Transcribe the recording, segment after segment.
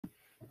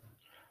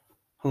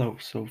Hello.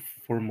 So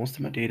for most of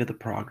my data, the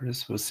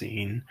progress was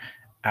seen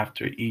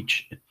after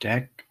each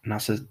deck,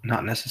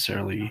 not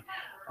necessarily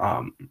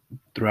um,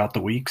 throughout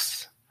the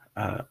weeks.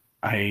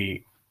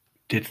 I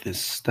did this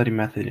study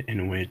method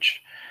in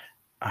which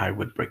I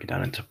would break it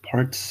down into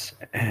parts,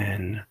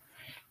 and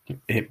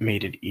it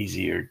made it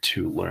easier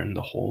to learn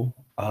the whole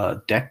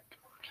deck.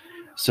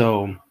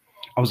 So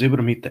I was able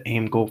to meet the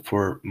aim goal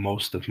for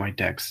most of my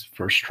decks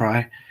first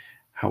try.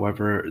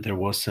 However, there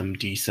was some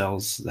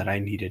decels that I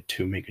needed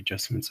to make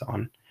adjustments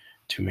on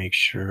to make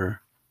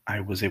sure I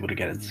was able to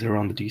get a 0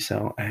 on the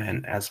decel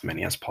and as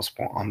many as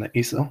possible on the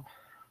acel.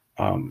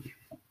 Um,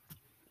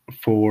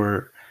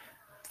 for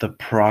the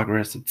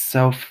progress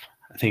itself,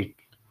 I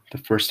think the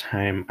first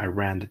time I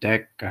ran the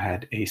deck, I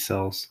had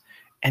acels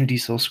and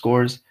decel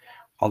scores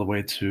all the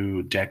way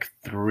to deck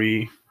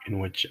 3, in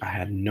which I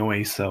had no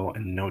acel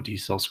and no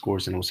decel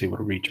scores and was able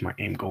to reach my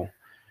aim goal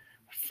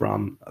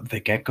from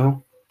the get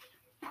go.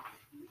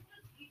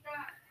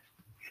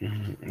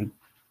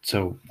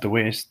 So the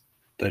way I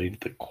studied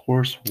the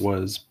course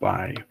was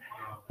by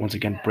once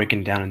again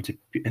breaking down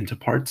into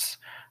parts.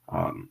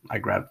 I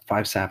grabbed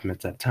 5 SAF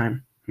at a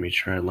time, made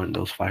sure I learned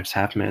those 5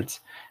 SAF.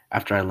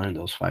 After I learned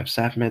those 5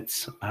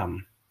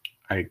 SAF,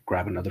 I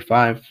grab another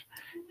 5.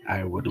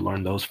 I would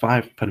learn those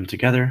 5, put them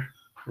together,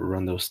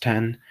 run those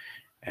 10,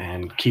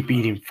 and keep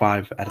eating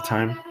 5 at a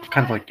time,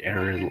 kind of like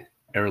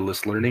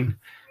errorless learning,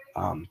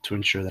 to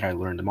ensure that I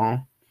learned them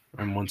all.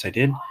 And once I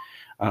did,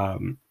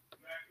 um,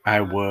 I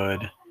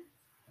would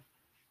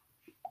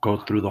go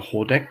through the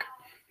whole deck.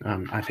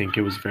 I think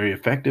it was very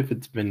effective.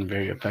 It's been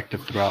very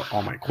effective throughout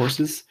all my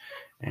courses,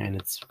 and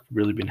it's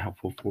really been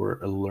helpful for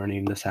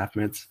learning the SAF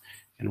mids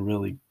and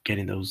really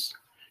getting those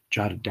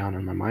jotted down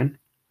in my mind.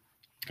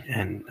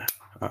 And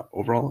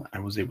overall, I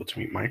was able to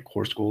meet my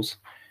course goals.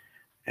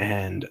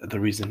 And the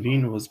reason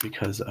being was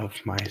because of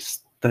my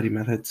study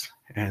methods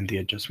and the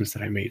adjustments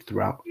that I made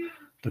throughout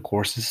the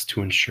courses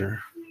to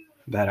ensure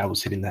that I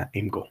was hitting that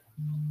aim goal.